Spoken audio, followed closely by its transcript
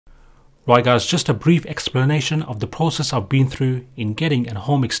Right guys, just a brief explanation of the process I've been through in getting a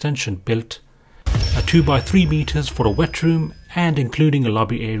home extension built. A 2 by 3 meters for a wet room and including a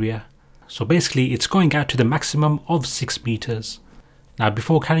lobby area. So basically it's going out to the maximum of 6 meters. Now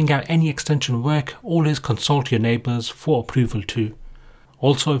before carrying out any extension work, always consult your neighbours for approval too.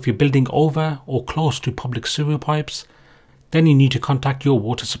 Also if you're building over or close to public sewer pipes, then you need to contact your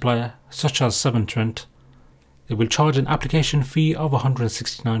water supplier such as Severn Trent. They will charge an application fee of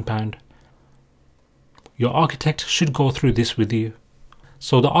 £169. Your architect should go through this with you.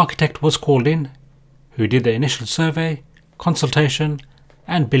 So the architect was called in, who did the initial survey, consultation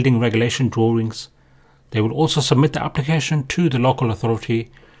and building regulation drawings. They will also submit the application to the local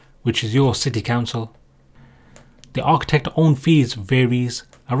authority, which is your city council. The architect own fees varies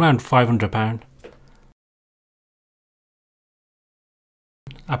around £500.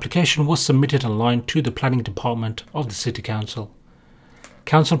 Application was submitted online to the planning department of the city council.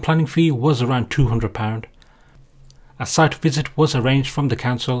 Council planning fee was around £200. A site visit was arranged from the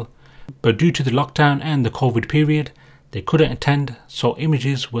council, but due to the lockdown and the COVID period, they couldn't attend, so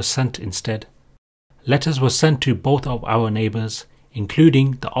images were sent instead. Letters were sent to both of our neighbours,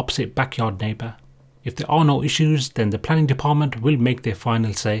 including the opposite backyard neighbour. If there are no issues, then the planning department will make their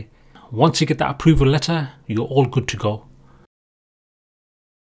final say. Once you get that approval letter, you're all good to go.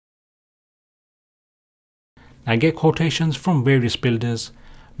 Now get quotations from various builders.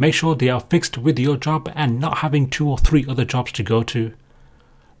 Make sure they are fixed with your job and not having 2 or 3 other jobs to go to.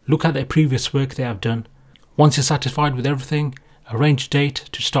 Look at their previous work they have done. Once you're satisfied with everything, arrange a date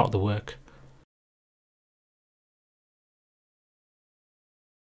to start the work.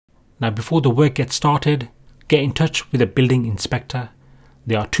 Now before the work gets started, get in touch with a building inspector.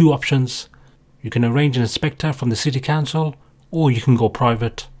 There are 2 options. You can arrange an inspector from the city council or you can go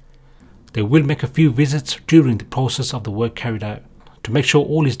private. They will make a few visits during the process of the work carried out to make sure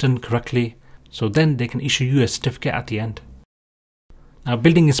all is done correctly, so then they can issue you a certificate at the end. Now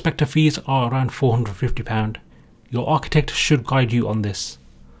building inspector fees are around £450. Your architect should guide you on this.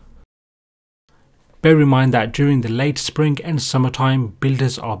 Bear in mind that during the late spring and summertime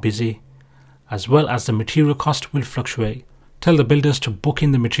builders are busy, as well as the material cost will fluctuate. Tell the builders to book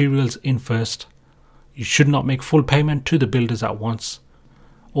in the materials in first. You should not make full payment to the builders at once.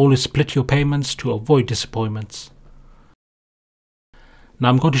 Always split your payments to avoid disappointments. Now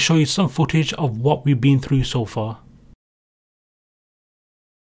I'm going to show you some footage of what we've been through so far.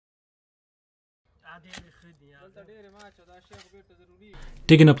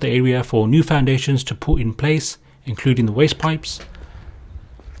 Digging up the area for new foundations to put in place, including the waste pipes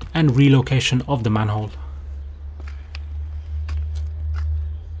and relocation of the manhole.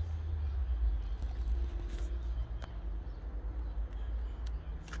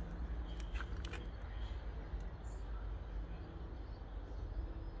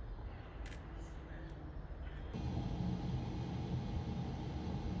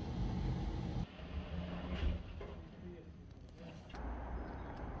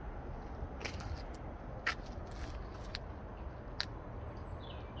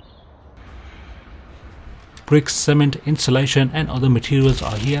 Bricks, cement, insulation and other materials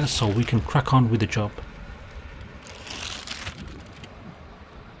are here, so we can crack on with the job.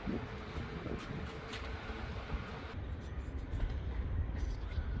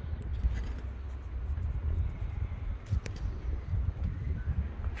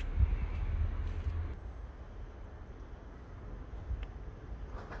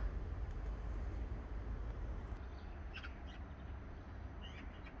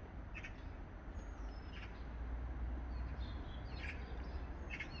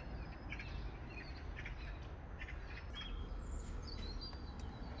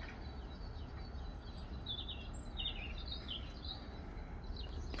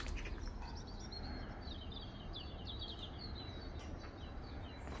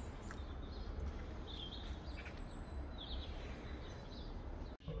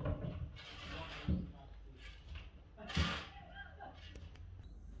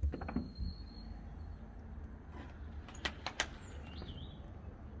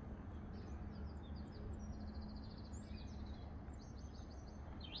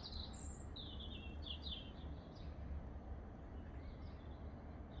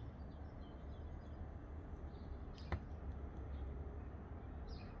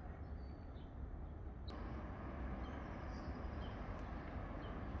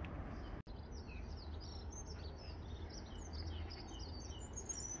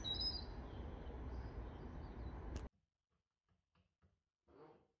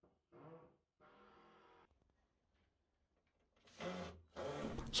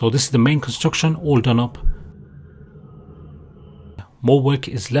 So this is the main construction all done up. more work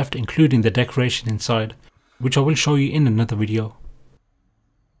is left, including the decoration inside, which I will show you in another video.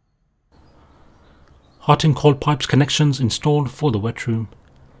 Hot and cold pipes connections installed for the wet room,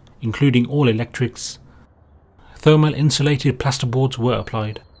 including all electrics. Thermal insulated plasterboards were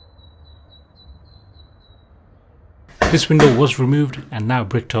applied. This window was removed and now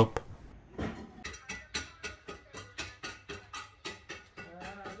bricked up.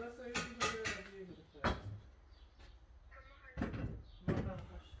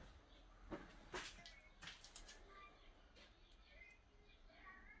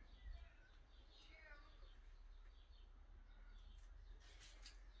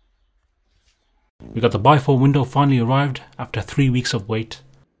 We got the bifold window finally arrived after 3 weeks of wait.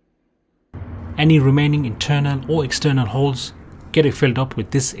 Any remaining internal or external holes, get it filled up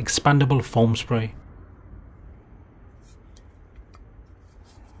with this expandable foam spray.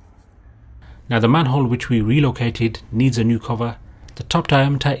 Now the manhole which we relocated needs a new cover. The top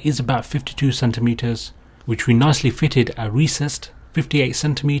diameter is about 52 centimeters, which we nicely fitted a recessed 58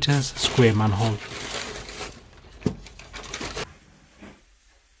 centimeters square manhole.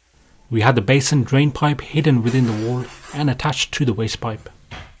 We had the basin drain pipe hidden within the wall and attached to the waste pipe.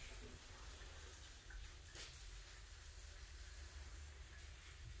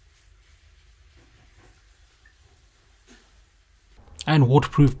 And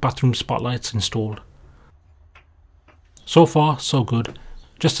waterproof bathroom spotlights installed. So far so good,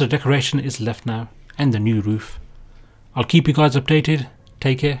 just the decoration is left now and the new roof. I'll keep you guys updated.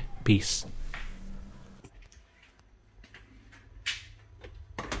 Take care, peace.